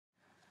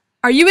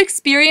Are you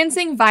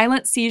experiencing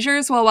violent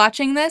seizures while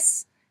watching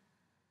this?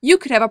 You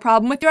could have a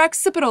problem with your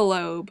occipital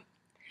lobe.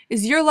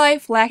 Is your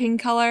life lacking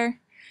color?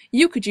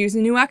 You could use a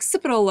new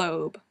occipital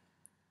lobe.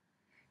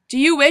 Do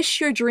you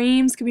wish your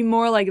dreams could be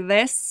more like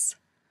this?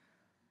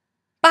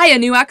 Buy a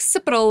new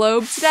occipital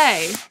lobe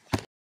today.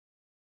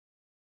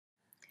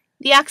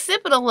 The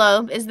occipital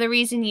lobe is the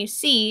reason you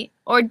see,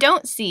 or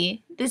don't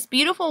see, this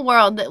beautiful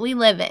world that we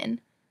live in.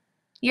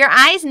 Your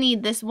eyes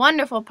need this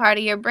wonderful part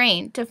of your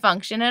brain to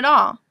function at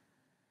all.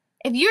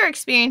 If you're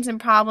experiencing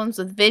problems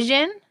with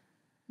vision,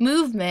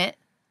 movement,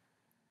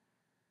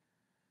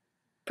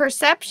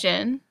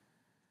 perception,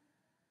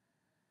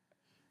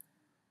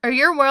 or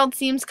your world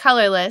seems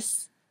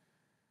colorless,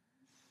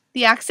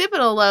 the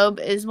occipital lobe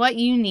is what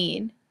you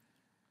need.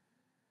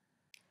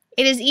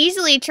 It is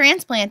easily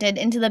transplanted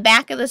into the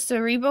back of the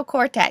cerebral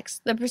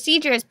cortex. The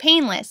procedure is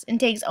painless and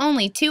takes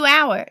only 2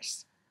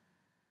 hours.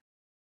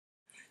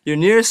 Your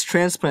nearest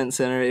transplant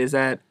center is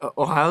at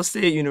Ohio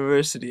State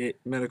University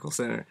Medical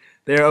Center.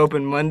 They are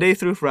open Monday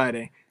through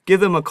Friday.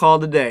 Give them a call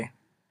today.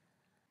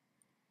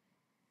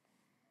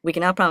 We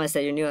can now promise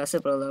that your new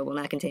occipital lobe will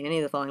not contain any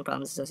of the following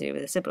problems associated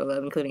with the occipital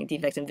lobe, including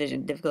defects in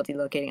vision, difficulty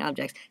locating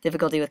objects,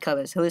 difficulty with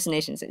colors,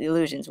 hallucinations,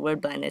 illusions,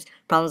 word blindness,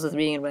 problems with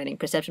reading and writing,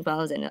 perception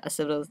problems, and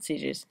occipital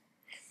seizures.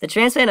 The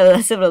transplant of the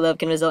occipital lobe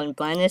can result in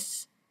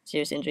blindness,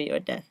 serious injury, or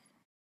death.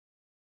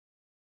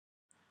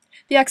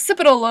 The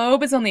occipital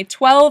lobe is only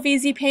 12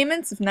 easy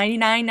payments of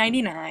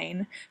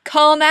 $99.99.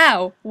 Call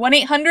now,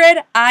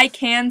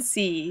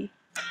 1-800-I-CAN-SEE.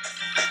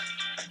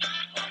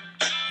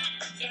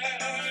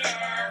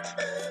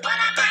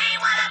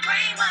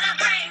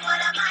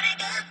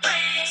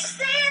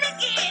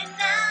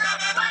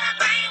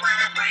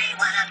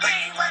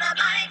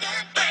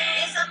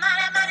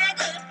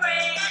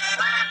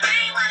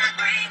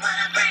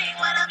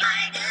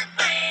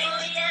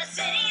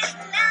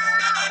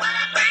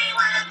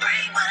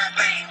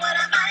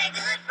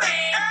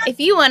 If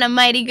you want a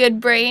mighty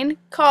good brain,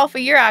 call for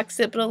your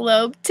occipital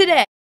lobe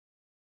today.